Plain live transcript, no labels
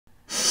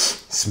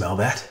Smell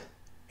that?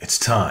 It's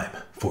time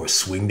for a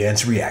swing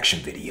dance reaction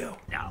video.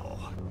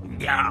 No.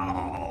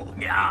 No.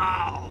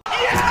 No.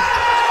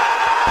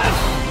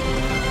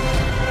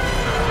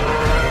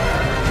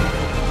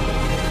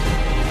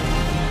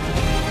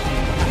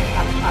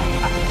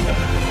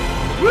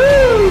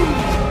 Woo!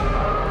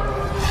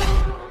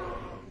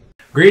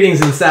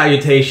 Greetings and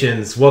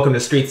salutations. Welcome to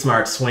Street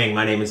Smart Swing.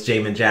 My name is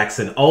Jamin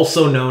Jackson,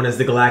 also known as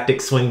the Galactic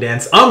Swing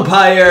Dance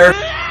Umpire.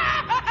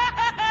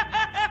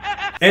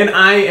 And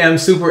I am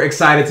super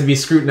excited to be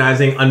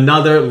scrutinizing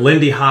another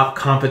Lindy Hop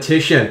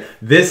competition.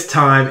 This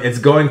time it's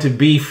going to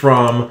be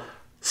from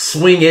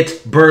Swing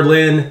It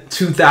Berlin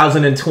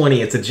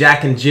 2020. It's a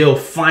Jack and Jill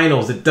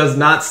finals. It does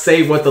not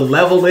say what the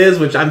level is,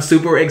 which I'm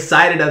super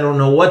excited. I don't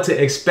know what to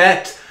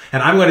expect.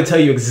 And I'm going to tell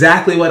you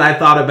exactly what I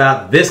thought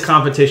about this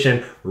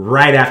competition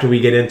right after we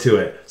get into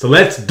it. So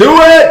let's do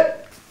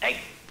it! Hey.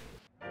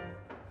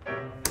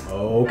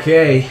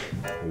 Okay,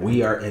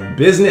 we are in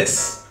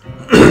business.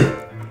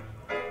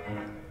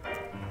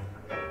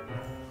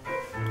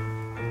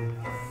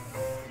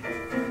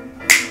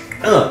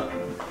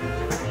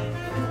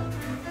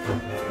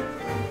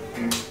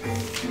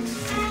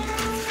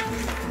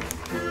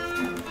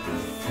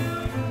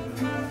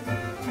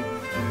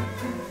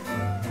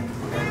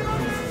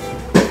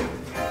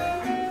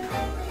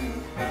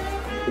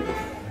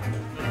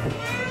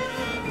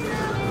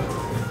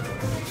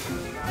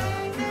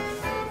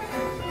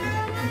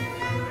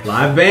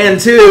 Live band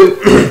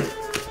too.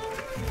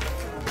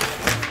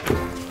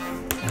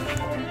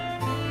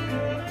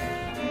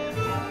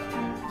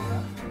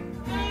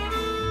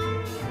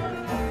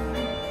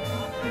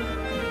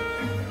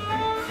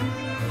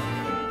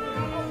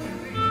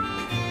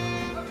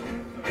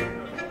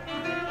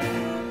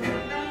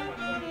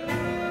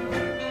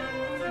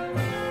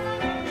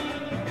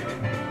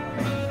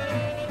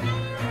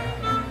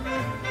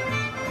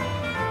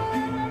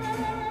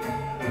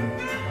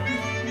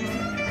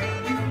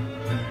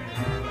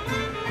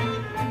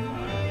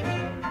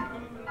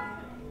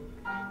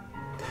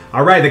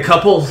 All right, the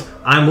couples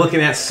I'm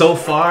looking at so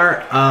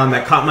far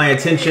that caught my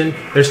attention.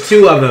 There's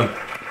two of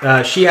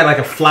them. She had like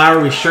a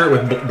flowery shirt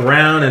with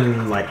brown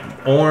and like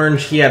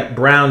orange. He had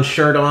brown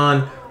shirt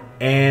on,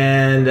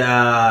 and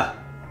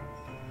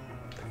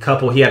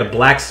couple, he had a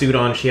black suit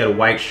on. She had a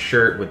white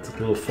shirt with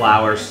little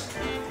flowers.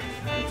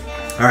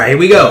 All right, here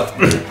we go.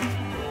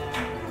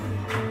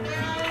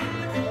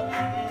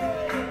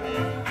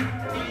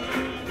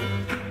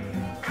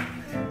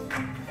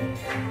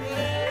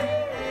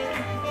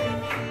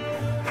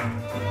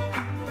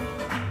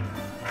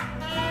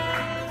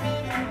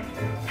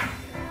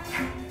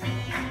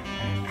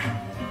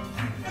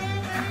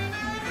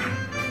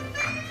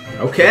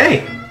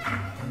 Okay.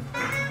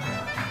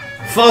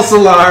 False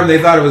alarm,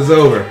 they thought it was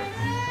over.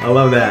 I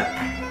love that.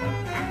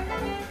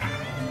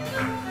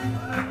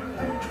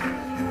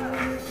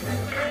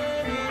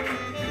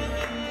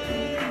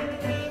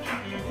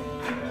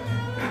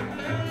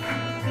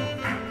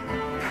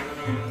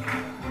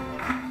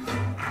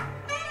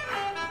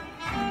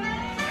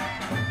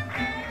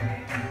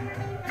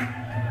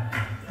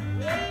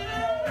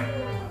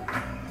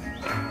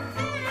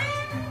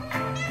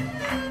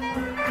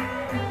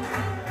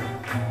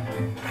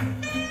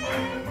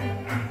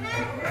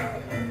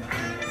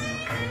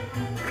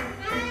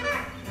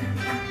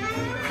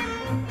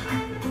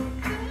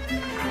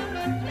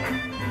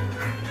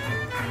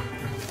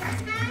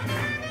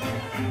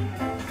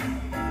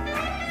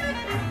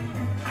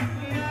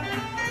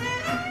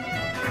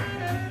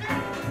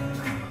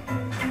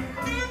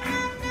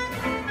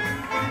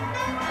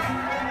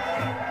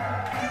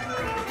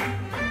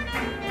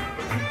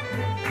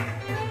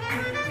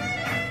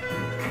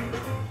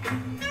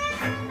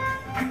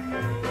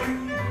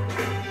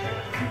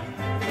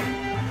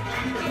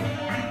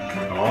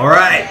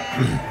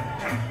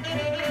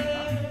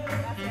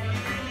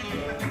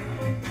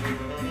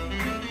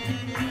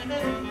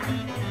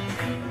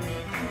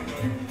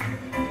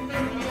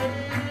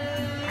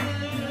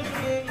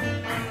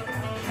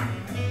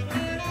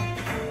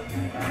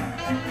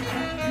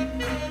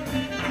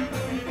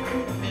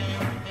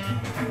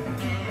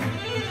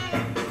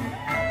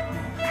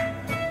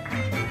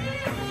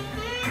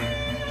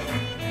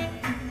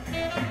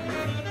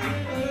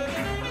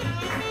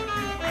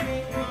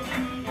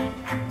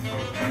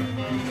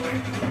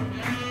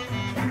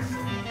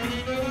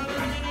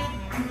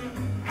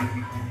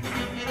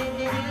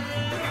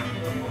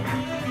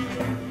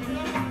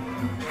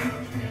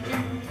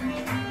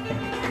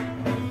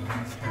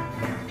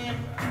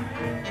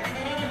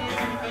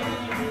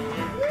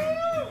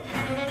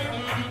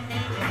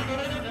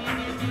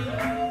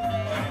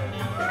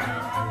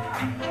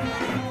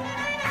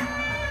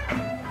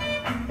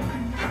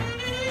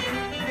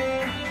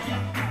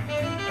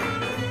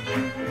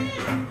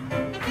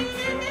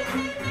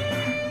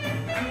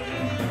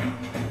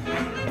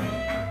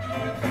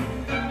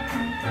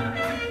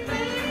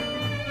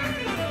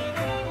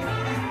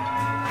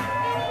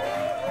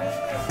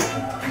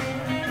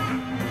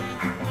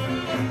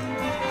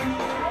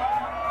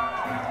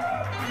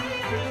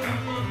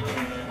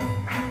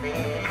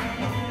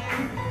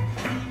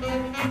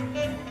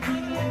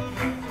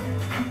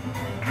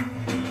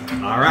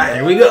 right,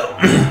 here we go.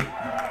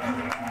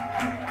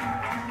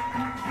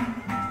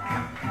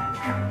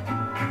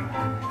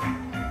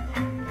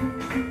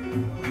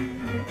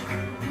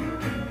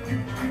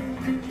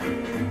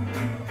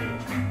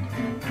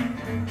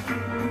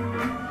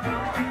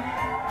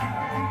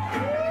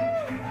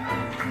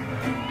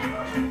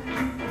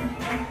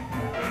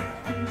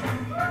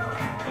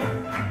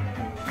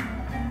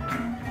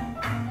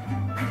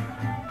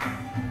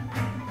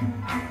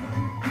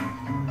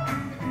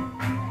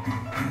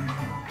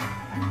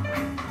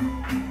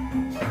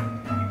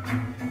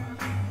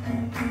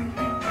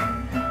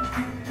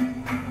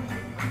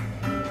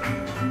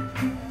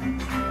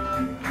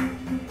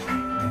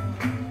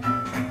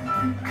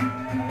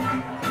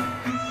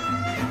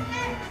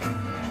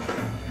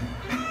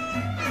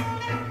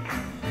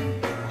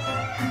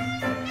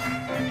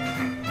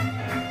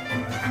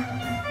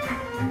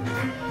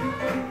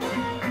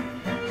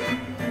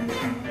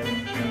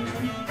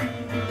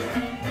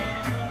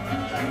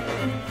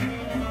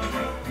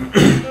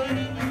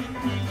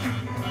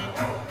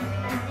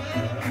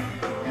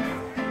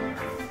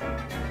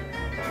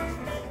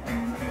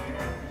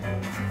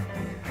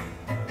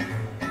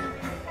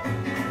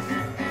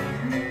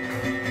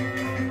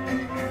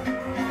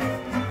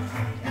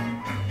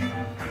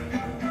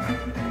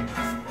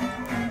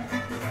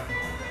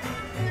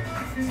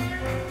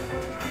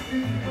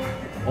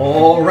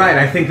 All right,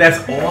 I think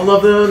that's all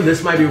of them.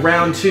 This might be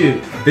round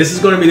 2. This is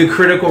going to be the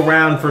critical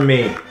round for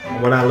me,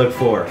 what I look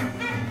for.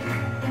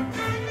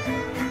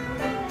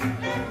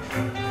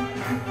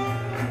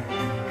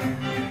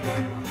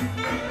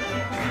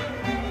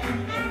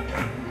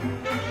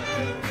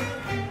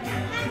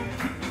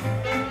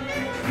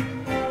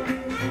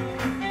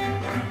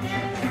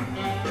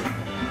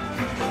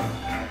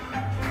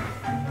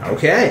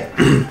 Okay.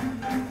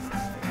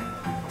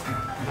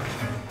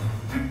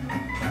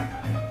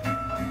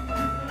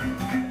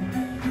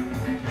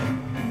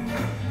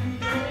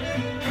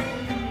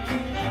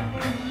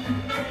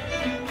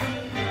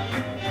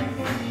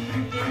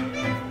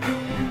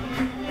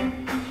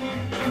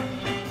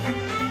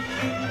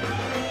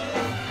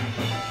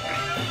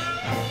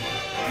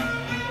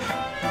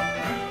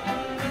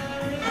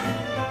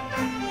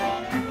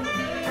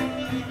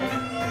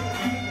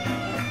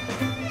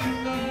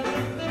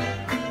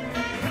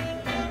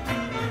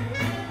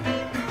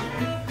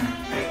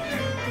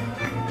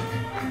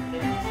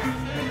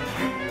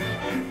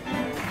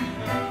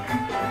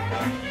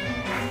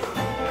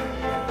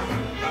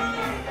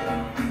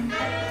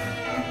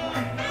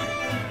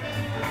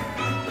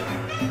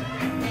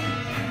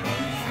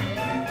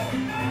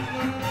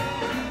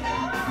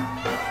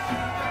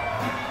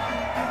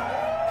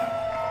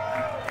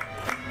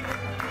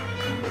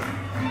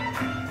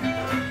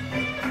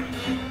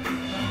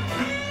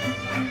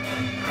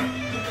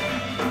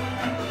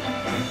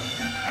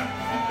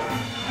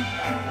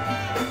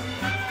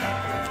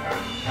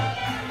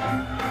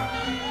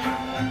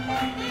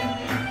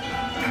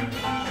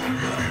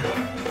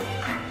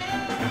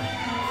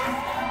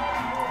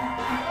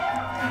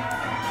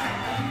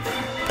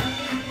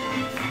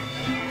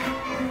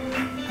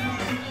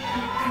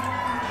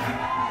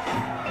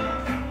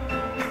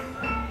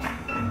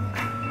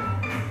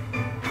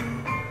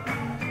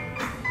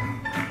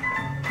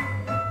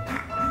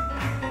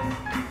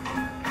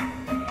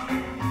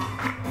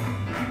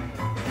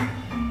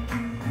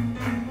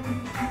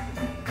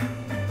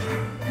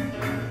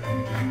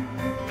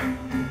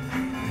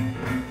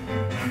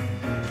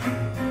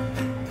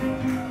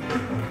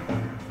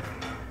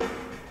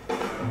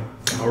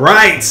 All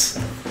right,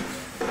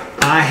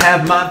 I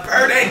have my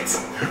verdict.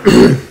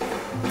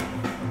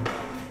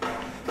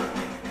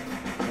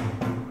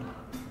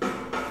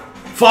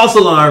 False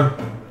alarm.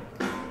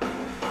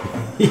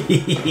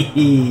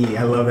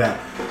 I love that.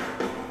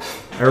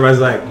 Everybody's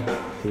like,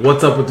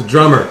 what's up with the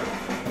drummer?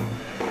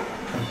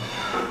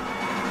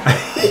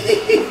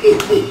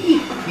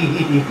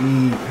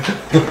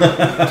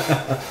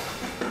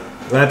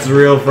 That's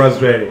real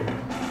frustrating.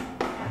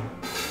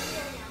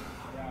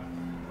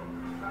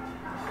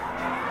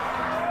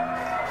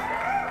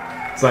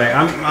 It's like,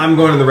 I'm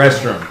going to the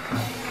restroom.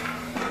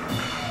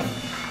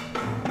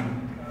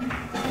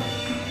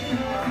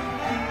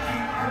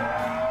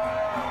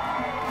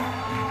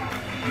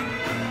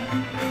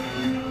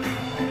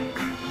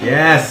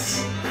 Yes.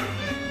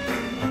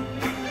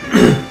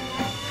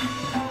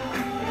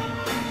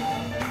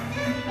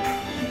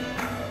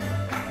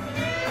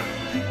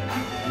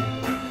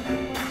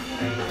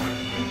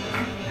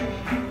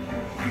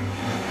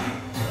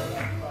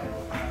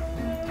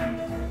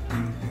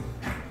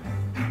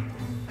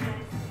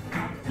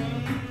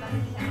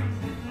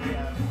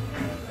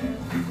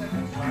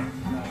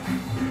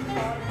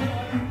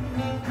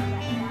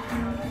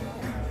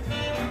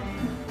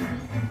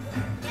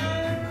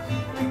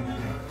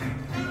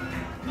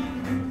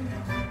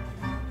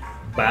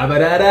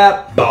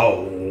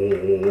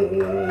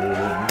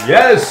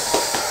 Yes!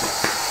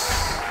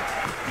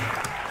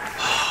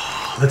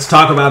 Let's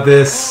talk about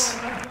this.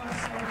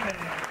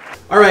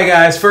 Alright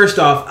guys, first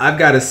off, I've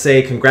got to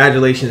say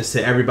congratulations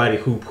to everybody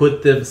who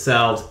put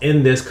themselves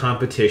in this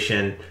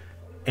competition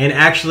and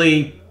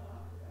actually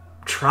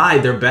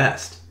tried their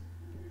best.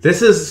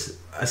 This is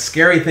a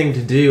scary thing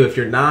to do if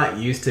you're not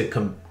used to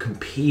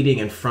competing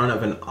in front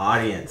of an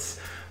audience,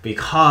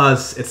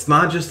 because it's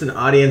not just an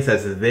audience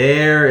that's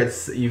there,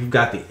 you've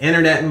got the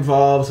internet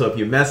involved, so if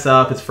you mess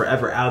up, it's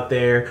forever out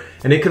there,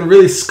 and it can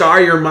really scar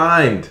your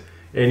mind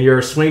in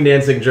your swing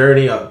dancing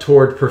journey up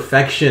toward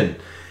perfection.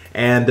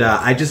 And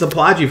I just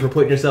applaud you for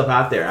putting yourself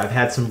out there. I've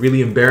had some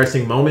really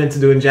embarrassing moments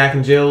doing Jack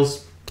and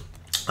Jills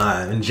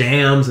and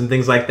jams and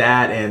things like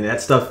that, and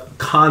that stuff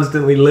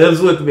constantly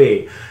lives with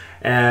me.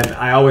 And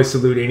I always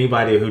salute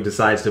anybody who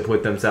decides to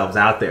put themselves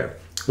out there.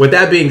 With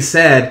that being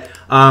said,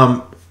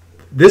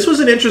 this was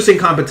an interesting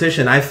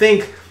competition. I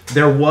think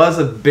there was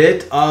a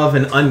bit of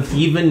an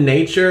uneven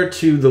nature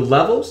to the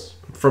levels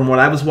from what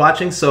I was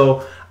watching.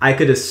 So I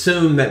could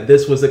assume that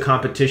this was a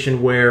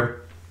competition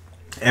where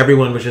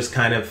everyone was just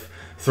kind of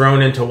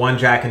thrown into one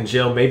Jack and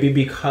Jill, maybe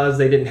because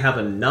they didn't have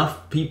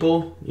enough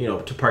people,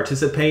 to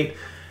participate.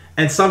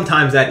 And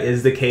sometimes that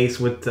is the case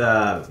with,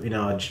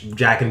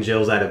 Jack and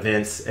Jills at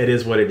events. It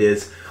is what it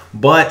is.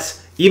 But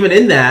even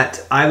in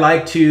that, I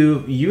like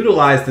to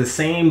utilize the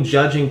same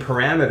judging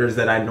parameters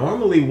that I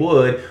normally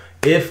would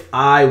if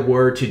I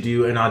were to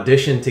do an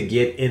audition to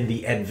get in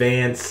the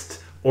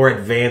advanced or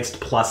advanced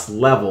plus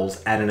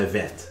levels at an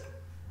event.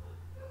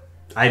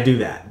 I do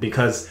that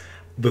because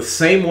the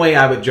same way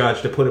I would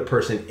judge to put a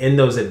person in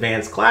those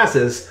advanced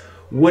classes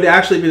would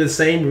actually be the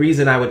same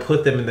reason I would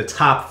put them in the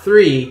top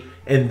 3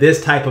 in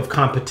this type of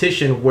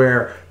competition,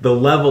 where the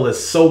level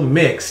is so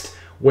mixed,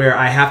 where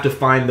I have to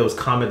find those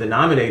common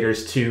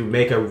denominators to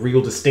make a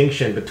real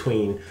distinction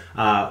between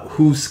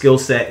whose skill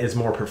set is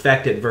more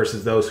perfected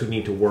versus those who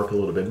need to work a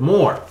little bit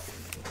more.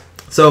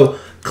 So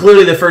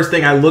clearly the first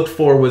thing I looked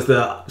for was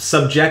the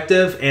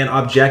subjective and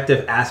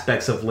objective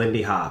aspects of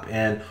Lindy Hop.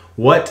 And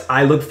what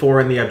I look for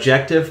in the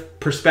objective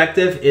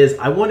perspective is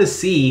I want to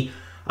see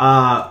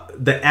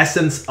the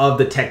essence of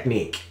the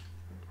technique.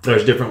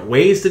 There's different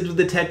ways to do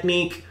the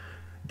technique.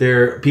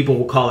 People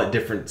will call it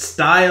different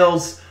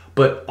styles,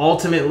 but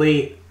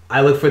ultimately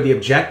I look for the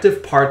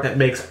objective part that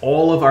makes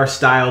all of our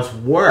styles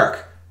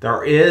work.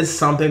 There is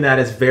something that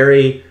is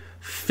very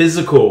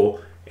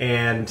physical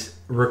and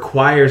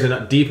requires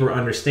a deeper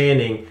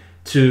understanding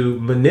to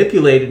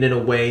manipulate it in a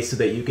way so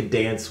that you can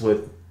dance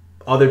with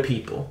other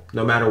people,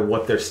 no matter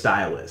what their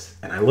style is.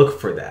 And I look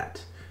for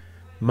that.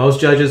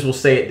 Most judges will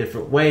say it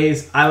different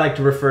ways. I like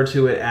to refer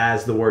to it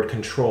as the word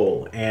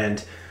control.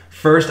 And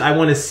first, I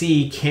want to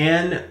see,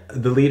 can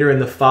the leader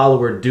and the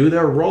follower do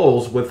their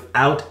roles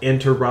without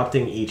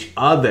interrupting each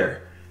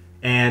other?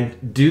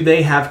 And do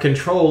they have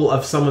control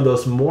of some of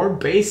those more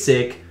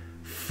basic,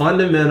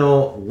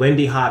 fundamental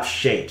Lindy Hop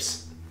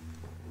shapes?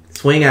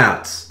 Swing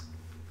outs,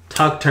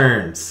 tuck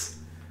turns,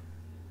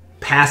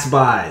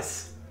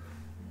 pass-bys,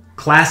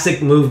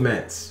 classic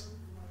movements,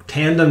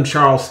 tandem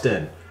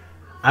Charleston.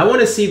 I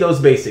want to see those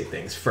basic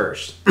things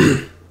first.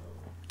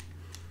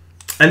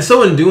 And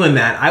so in doing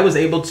that, I was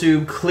able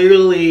to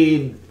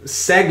clearly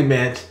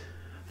segment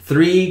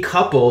 3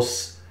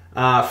 couples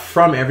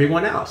from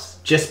everyone else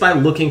just by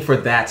looking for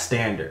that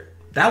standard.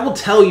 That will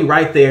tell you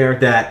right there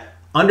that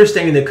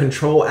understanding the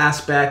control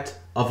aspect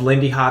of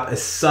Lindy Hop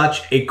is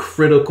such a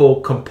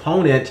critical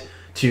component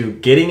to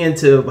getting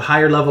into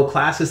higher level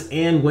classes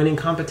and winning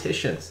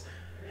competitions.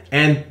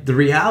 And the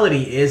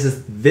reality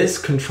is this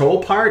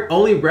control part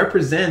only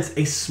represents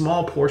a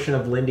small portion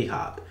of Lindy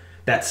Hop.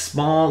 That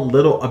small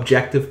little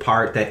objective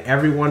part that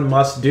everyone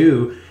must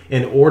do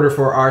in order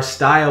for our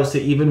styles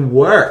to even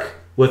work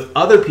with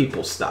other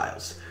people's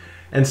styles.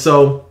 And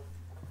so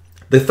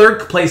the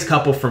third place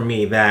couple for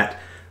me that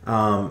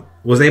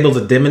was able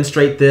to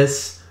demonstrate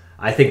this,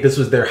 I think this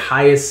was their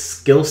highest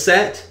skill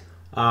set.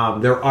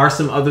 There are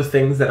some other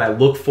things that I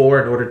look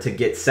for in order to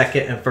get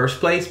second and first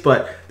place,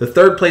 but the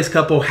third place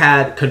couple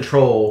had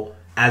control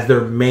as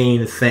their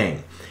main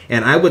thing.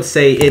 And I would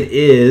say it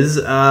is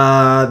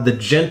the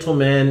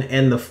gentleman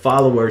and the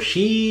follower.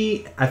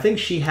 I think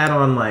she had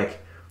on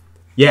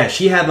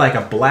she had like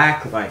a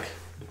black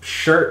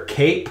shirt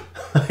cape.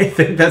 I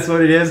think that's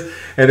what it is.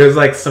 And there's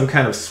like some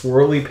kind of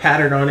swirly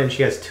pattern on it. And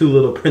she has 2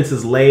 little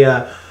Princess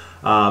Leia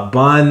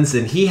buns.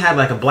 And he had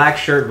like a black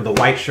shirt with a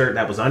white shirt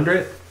that was under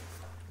it.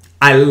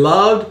 I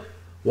loved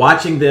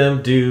watching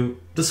them do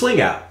the swing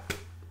out.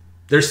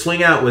 Their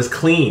swing out was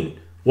clean.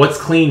 What's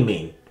clean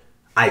mean?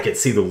 I could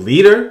see the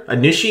leader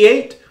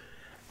initiate,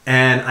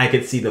 and I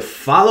could see the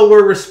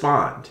follower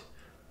respond.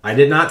 I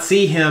did not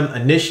see him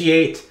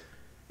initiate,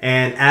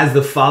 and as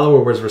the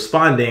follower was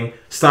responding,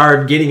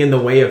 started getting in the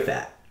way of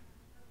that,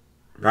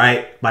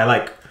 right?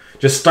 By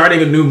just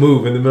starting a new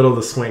move in the middle of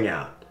the swing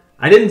out.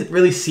 I didn't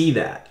really see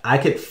that. I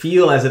could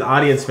feel as an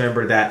audience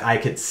member that I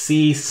could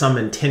see some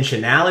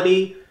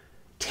intentionality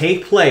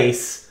take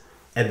place,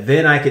 and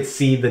then I could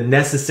see the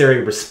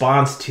necessary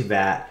response to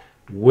that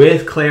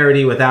with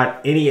clarity,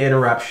 without any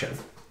interruption.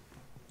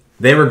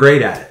 They were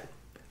great at it.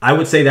 I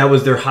would say that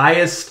was their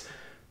highest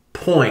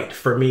point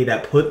for me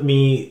that put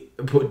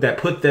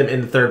them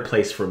in third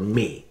place for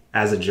me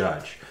as a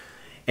judge.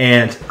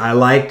 And I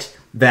liked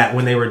that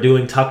when they were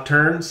doing tuck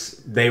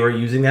turns, they were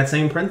using that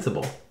same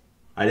principle.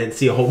 I didn't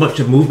see a whole bunch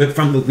of movement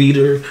from the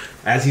leader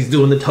as he's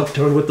doing the tuck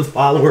turn with the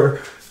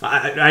follower.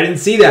 I didn't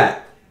see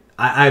that.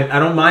 I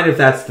don't mind if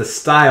that's the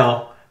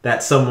style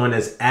that someone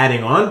is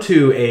adding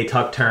onto a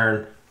tuck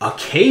turn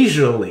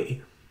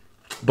occasionally.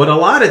 But a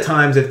lot of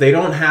times, if they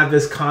don't have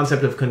this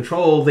concept of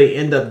control, they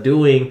end up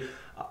doing,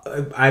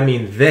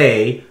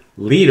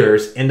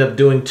 leaders end up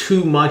doing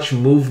too much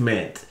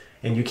movement.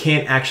 And you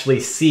can't actually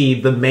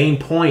see the main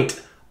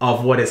point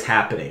of what is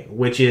happening,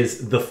 which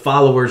is the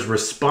follower's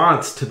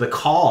response to the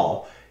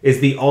call is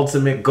the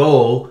ultimate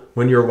goal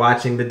when you're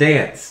watching the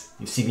dance.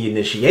 You see the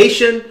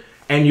initiation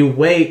and you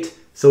wait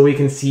so we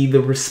can see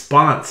the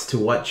response to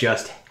what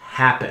just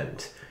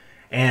happened.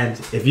 And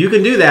if you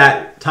can do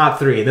that, top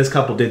 3. And this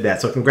couple did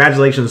that. So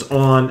congratulations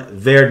on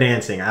their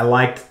dancing. I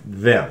liked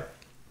them.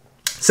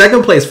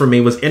 Second place for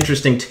me was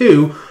interesting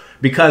too,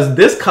 because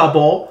this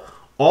couple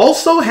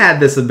also had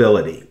this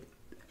ability.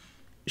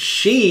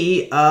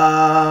 She,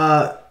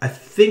 I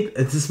think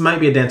this might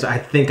be a dancer. I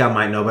think I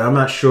might know, but I'm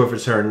not sure if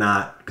it's her or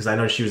not because I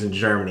know she was in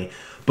Germany.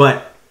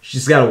 But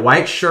she's got a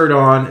white shirt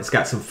on. It's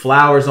got some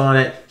flowers on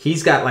it.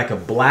 He's got like a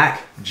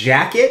black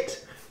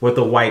jacket with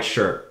a white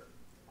shirt.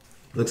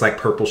 Looks like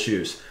purple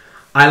shoes.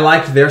 I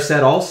liked their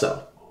set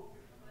also.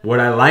 What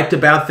I liked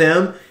about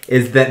them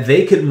is that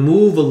they could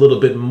move a little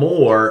bit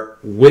more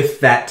with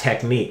that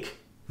technique,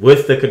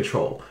 with the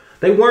control.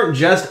 They weren't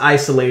just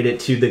isolated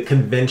to the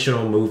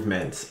conventional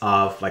movements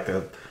of like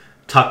a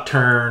tuck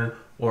turn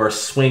or a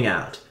swing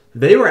out.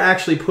 They were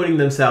actually putting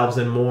themselves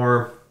in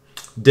more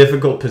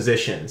difficult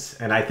positions.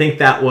 And I think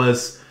that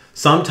was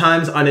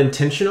sometimes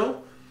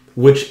unintentional,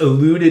 which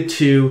alluded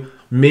to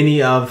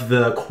many of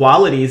the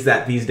qualities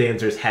that these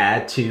dancers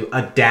had to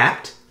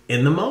adapt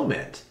in the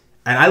moment.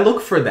 And I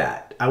look for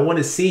that. I want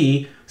to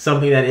see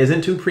something that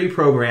isn't too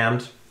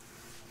pre-programmed.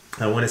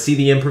 I want to see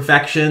the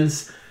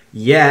imperfections,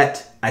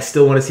 yet I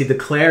still want to see the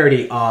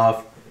clarity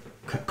of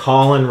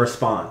call and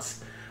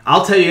response.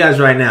 I'll tell you guys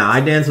right now, I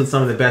dance with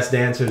some of the best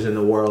dancers in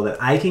the world, and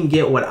I can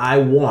get what I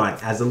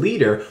want as a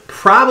leader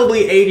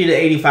probably 80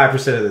 to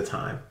 85% of the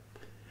time.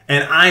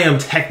 And I am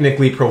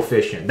technically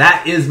proficient.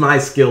 That is my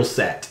skill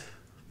set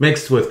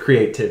mixed with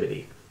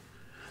creativity.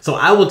 So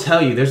I will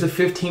tell you, there's a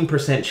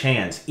 15%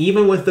 chance,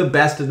 even with the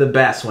best of the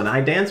best, when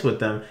I dance with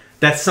them,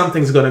 that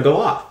something's going to go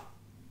off.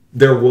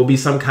 There will be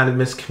some kind of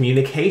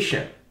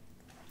miscommunication.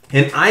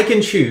 And I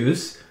can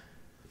choose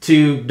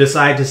to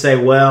decide to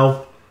say,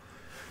 well,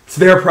 it's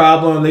their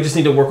problem. They just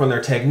need to work on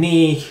their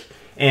technique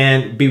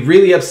and be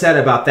really upset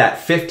about that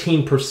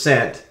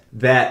 15%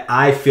 that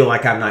I feel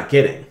like I'm not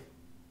getting.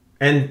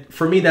 And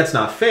for me, that's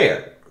not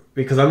fair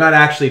because I'm not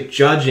actually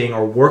judging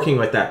or working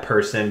with that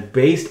person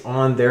based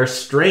on their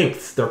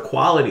strengths, their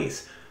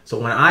qualities. So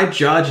when I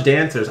judge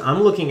dancers,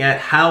 I'm looking at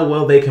how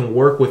well they can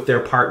work with their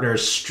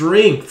partner's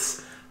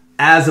strengths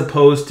as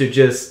opposed to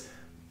just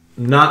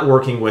not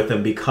working with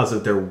them because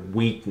of their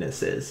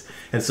weaknesses.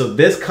 And so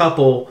this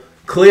couple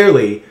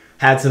clearly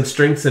had some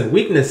strengths and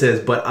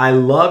weaknesses, but I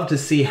love to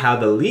see how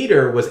the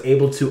leader was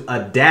able to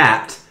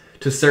adapt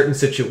to certain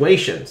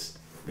situations.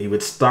 He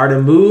would start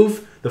a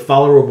move, the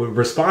follower would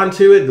respond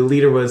to it, the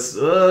leader was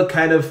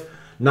kind of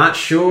not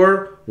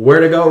sure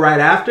where to go right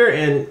after,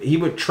 and he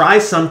would try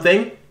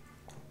something,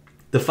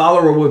 the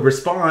follower would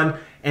respond,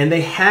 and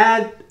they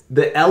had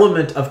the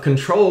element of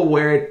control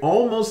where it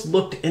almost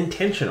looked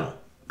intentional.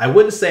 I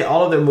wouldn't say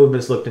all of their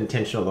movements looked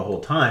intentional the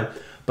whole time,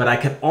 but I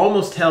could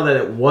almost tell that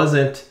it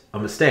wasn't a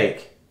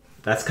mistake.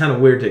 That's kind of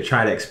weird to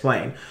try to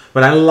explain,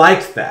 but I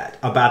liked that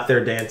about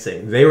their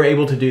dancing. They were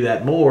able to do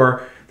that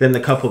more than the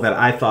couple that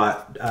I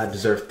thought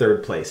deserved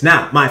third place.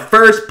 Now, my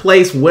first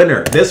place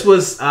winner. This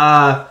was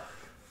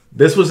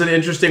an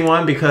interesting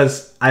one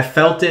because I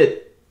felt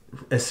it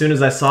as soon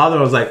as I saw them.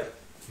 I was like,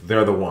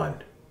 they're the one.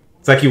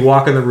 It's like you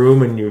walk in the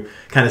room and you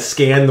kind of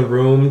scan the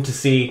room to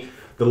see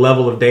the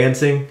level of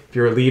dancing. If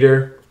you're a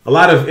leader, a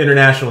lot of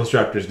international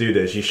instructors do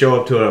this. You show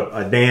up to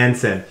a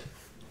dance and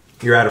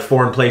you're at a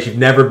foreign place. You've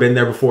never been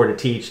there before to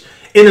teach.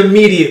 And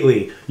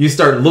immediately you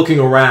start looking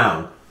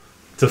around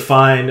to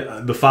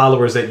find the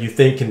followers that you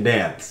think can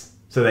dance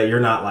so that you're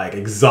not like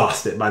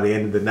exhausted by the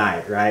end of the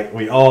night, right?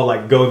 We all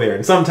like go there.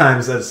 And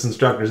sometimes as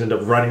instructors end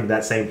up running to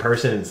that same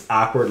person and it's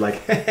awkward like,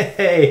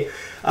 hey,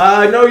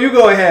 no, you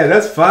go ahead.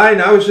 That's fine.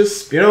 I was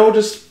just,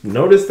 just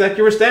noticed that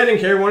you were standing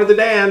here and wanted to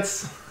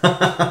dance.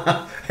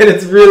 And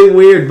it's really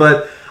weird.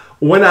 But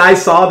when I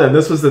saw them,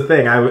 this was the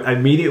thing. I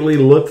immediately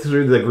looked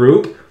through the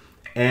group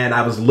and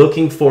I was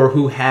looking for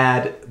who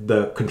had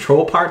the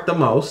control part the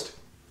most.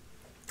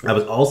 I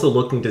was also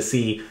looking to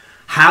see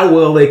how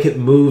well they could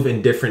move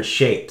in different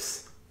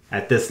shapes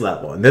at this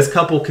level. And this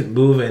couple could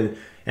move in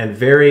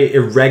very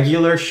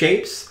irregular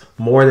shapes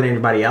more than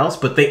anybody else,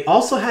 but they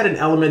also had an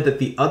element that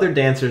the other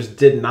dancers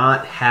did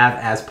not have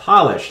as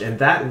polished, and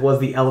that was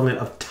the element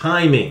of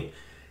timing.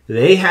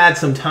 They had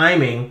some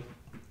timing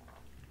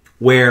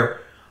where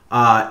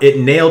it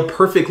nailed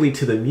perfectly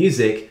to the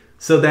music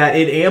so that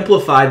it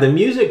amplified the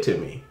music to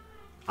me.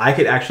 I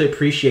could actually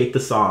appreciate the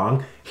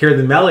song, hear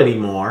the melody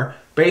more,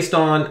 based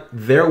on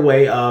their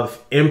way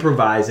of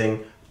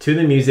improvising to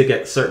the music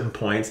at certain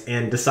points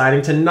and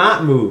deciding to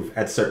not move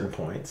at certain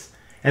points,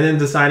 and then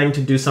deciding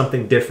to do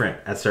something different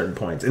at certain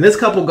points. And this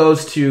couple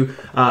goes to,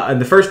 in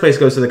the first place,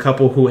 goes to the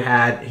couple who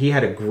he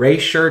had a gray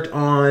shirt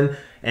on,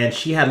 and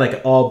she had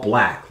like all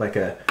black, like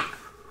a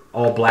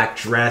all black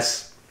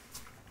dress.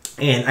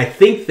 And I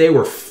think they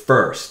were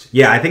first.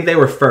 Yeah, I think they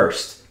were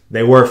first.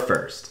 They were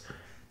first.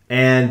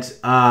 And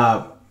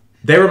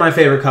they were my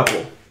favorite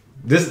couple.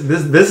 This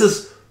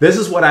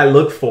is what I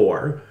look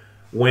for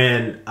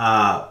when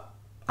I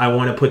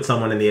want to put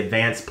someone in the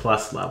advanced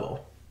plus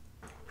level.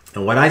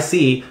 And what I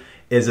see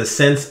is a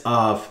sense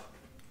of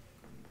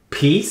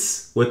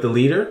peace with the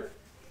leader,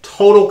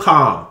 total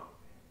calm,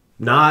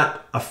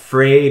 not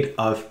afraid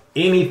of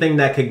anything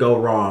that could go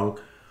wrong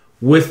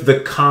with the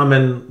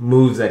common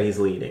moves that he's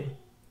leading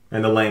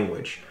and the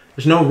language.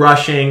 There's no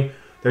rushing.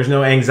 There's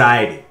no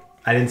anxiety.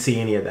 I didn't see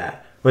any of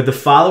that. But the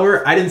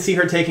follower, I didn't see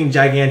her taking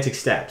gigantic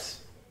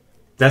steps.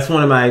 That's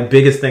one of my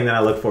biggest things that I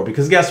look for.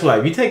 Because guess what?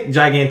 If you take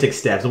gigantic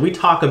steps, and we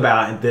talk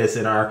about this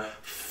in our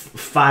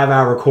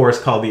 5-hour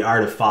course called The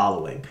Art of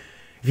Following.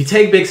 If you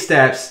take big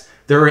steps,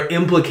 there are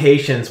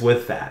implications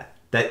with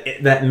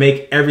that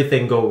make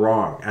everything go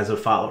wrong as a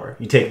follower.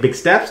 You take big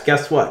steps,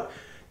 guess what?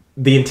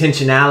 The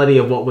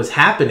intentionality of what was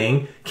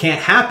happening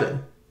can't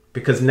happen.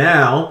 Because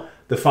now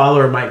the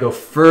follower might go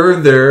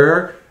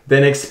further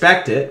than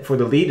expected for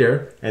the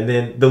leader, and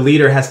then the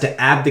leader has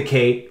to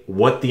abdicate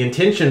what the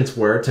intentions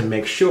were to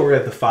make sure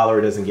that the follower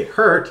doesn't get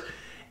hurt.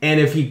 And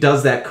if he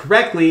does that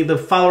correctly, the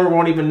follower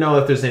won't even know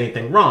if there's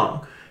anything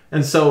wrong.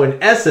 And so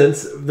in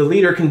essence, the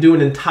leader can do an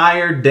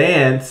entire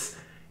dance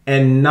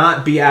and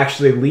not be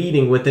actually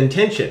leading with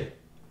intention,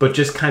 but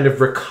just kind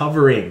of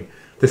recovering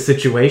the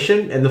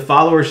situation. And the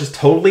follower is just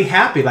totally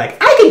happy.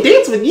 Like, I can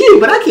dance with you,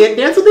 but I can't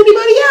dance with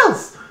anybody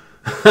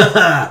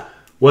else.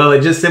 Well,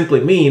 it just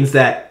simply means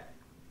that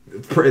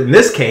in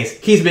this case,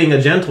 he's being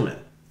a gentleman.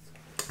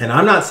 And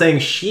I'm not saying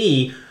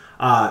she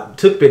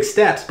took big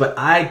steps, but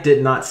I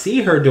did not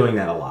see her doing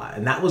that a lot.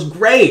 And that was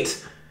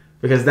great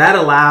because that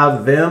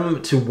allowed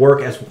them to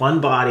work as one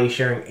body,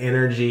 sharing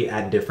energy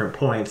at different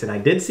points. And I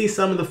did see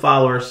some of the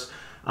followers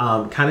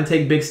kind of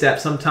take big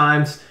steps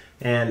sometimes.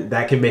 And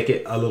that can make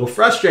it a little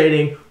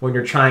frustrating when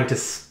you're trying to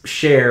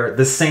share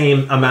the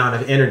same amount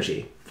of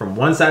energy from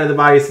one side of the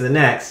body to the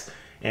next.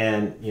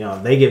 And, you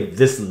know, they give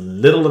this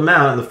little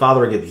amount and the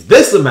follower gives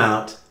this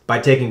amount by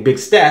taking big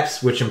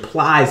steps, which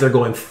implies they're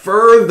going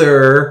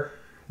further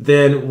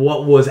than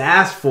what was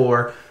asked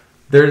for.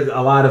 There's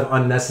a lot of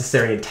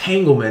unnecessary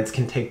entanglements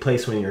can take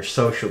place when you're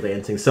social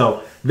dancing.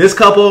 So this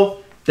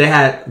couple, they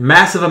had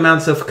massive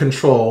amounts of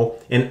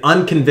control in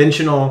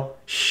unconventional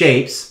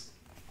shapes.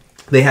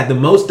 They had the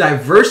most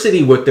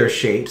diversity with their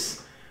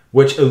shapes,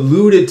 which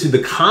alluded to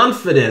the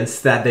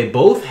confidence that they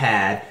both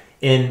had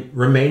in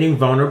remaining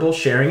vulnerable,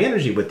 sharing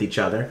energy with each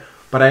other.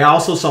 But I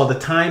also saw the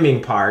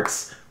timing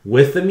parts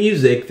with the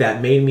music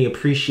that made me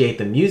appreciate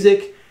the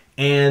music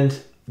and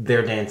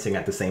their dancing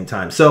at the same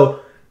time.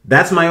 So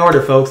that's my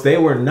order, folks. They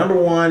were number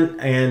one,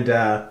 and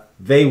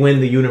they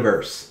win the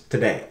universe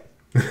today.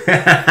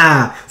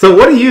 So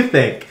what do you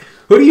think?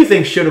 Who do you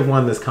think should have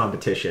won this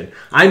competition?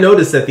 I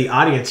noticed that the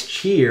audience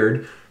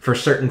cheered for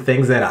certain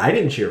things that I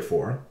didn't cheer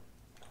for.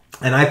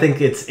 And I think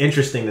it's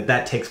interesting that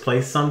that takes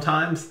place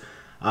sometimes.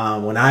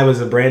 When I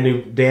was a brand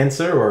new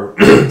dancer or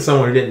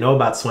someone who didn't know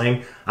about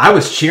swing, I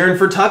was cheering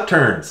for tuck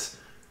turns.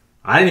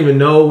 I didn't even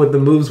know what the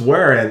moves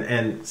were.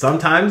 And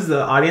sometimes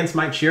the audience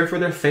might cheer for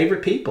their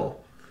favorite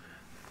people.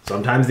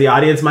 Sometimes the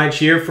audience might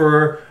cheer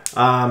for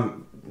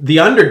the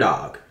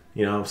underdog.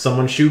 You know, if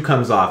someone's shoe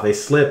comes off, they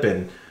slip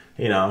and,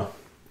 you know,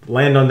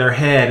 land on their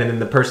head, and then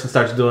the person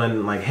starts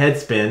doing like head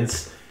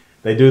spins.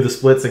 They do the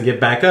splits and get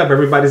back up.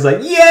 Everybody's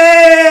like,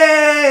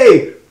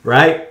 yay!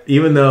 Right?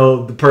 Even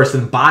though the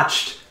person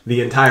botched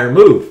the entire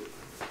move.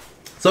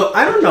 So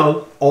I don't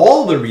know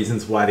all the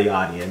reasons why the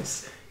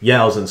audience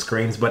yells and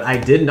screams, but I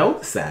did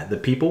notice that the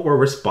people were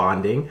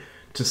responding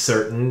to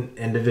certain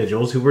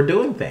individuals who were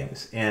doing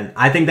things. And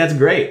I think that's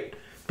great.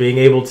 Being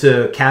able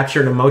to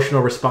capture an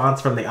emotional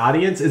response from the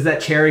audience is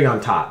that cherry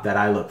on top that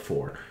I look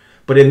for.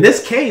 But in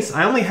this case,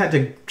 I only had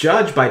to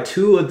judge by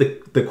two of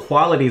the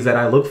qualities that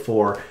I look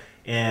for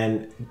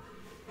and,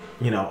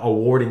 you know,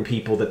 awarding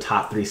people the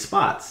top 3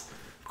 spots.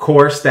 Of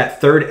course, that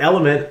third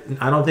element,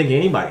 I don't think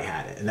anybody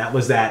had it. And that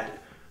was that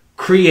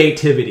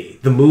creativity,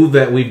 the move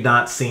that we've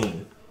not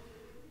seen,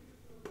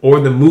 or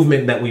the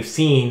movement that we've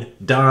seen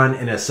done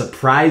in a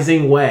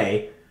surprising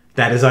way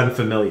that is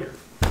unfamiliar,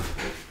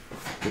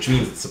 which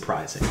means it's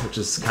surprising, which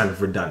is kind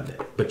of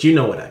redundant, but you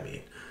know what I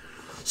mean.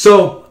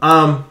 So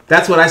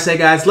that's what I say,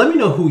 guys. Let me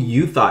know who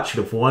you thought should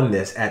have won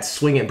this at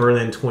Swing It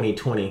Berlin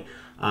 2020.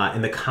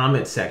 In the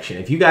comment section.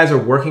 If you guys are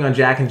working on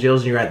Jack and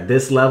Jills and you're at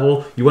this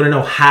level, you want to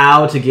know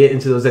how to get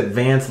into those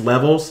advanced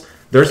levels,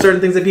 there are certain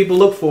things that people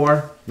look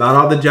for. Not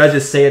all the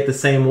judges say it the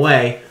same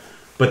way,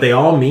 but they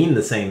all mean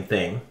the same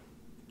thing.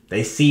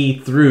 They see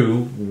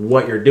through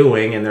what you're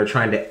doing and they're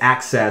trying to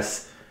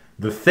access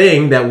the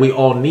thing that we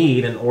all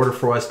need in order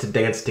for us to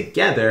dance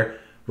together,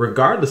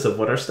 regardless of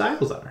what our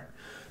styles are.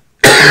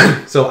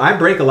 So I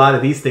break a lot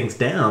of these things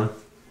down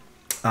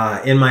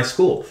in my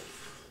school.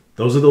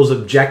 Those are those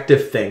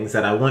objective things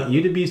that I want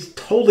you to be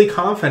totally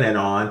confident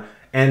on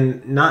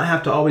and not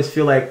have to always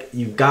feel like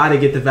you got to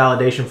get the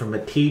validation from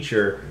a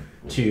teacher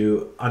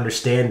to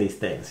understand these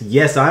things.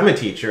 Yes, I'm a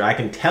teacher. I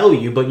can tell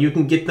you, but you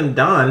can get them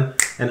done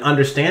and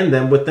understand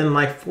them within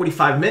like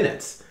 45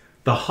 minutes.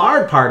 The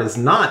hard part is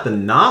not the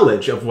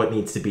knowledge of what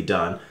needs to be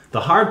done.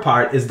 The hard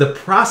part is the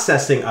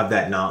processing of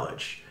that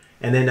knowledge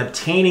and then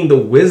obtaining the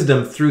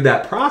wisdom through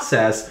that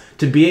process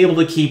to be able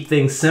to keep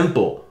things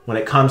simple when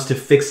it comes to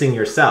fixing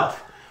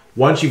yourself.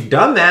 Once you've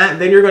done that,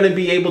 then you're going to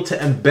be able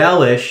to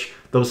embellish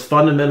those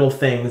fundamental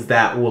things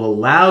that will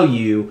allow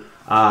you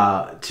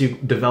to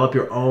develop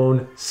your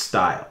own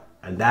style.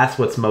 And that's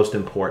what's most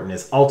important,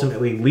 is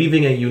ultimately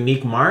leaving a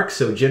unique mark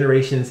so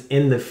generations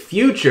in the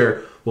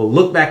future will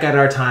look back at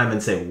our time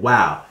and say,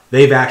 wow,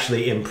 they've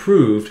actually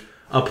improved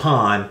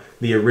upon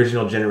the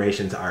original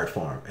generation's art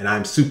form. And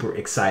I'm super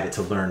excited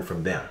to learn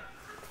from them.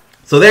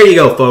 So there you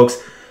go,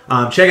 folks.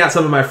 Check out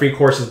some of my free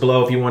courses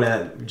below if you want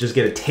to just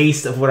get a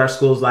taste of what our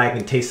school's like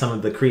and taste some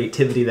of the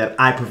creativity that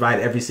I provide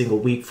every single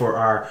week for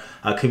our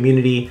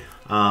community.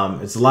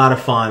 It's a lot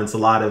of fun. It's a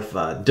lot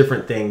of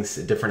different things,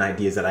 different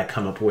ideas that I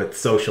come up with,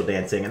 social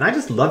dancing, and I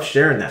just love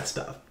sharing that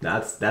stuff.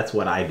 That's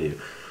what I do.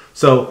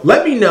 So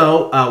let me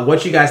know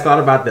what you guys thought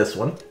about this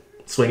one,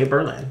 Swing It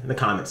Berlin, in the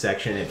comment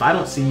section. If I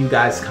don't see you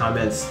guys'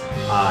 comments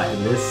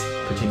in this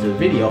particular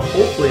video,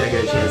 hopefully I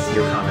get a chance to see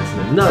your comments in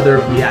another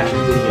reaction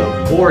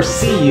video or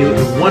see you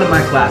in one of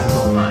my classes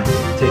online.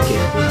 Take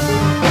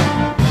care.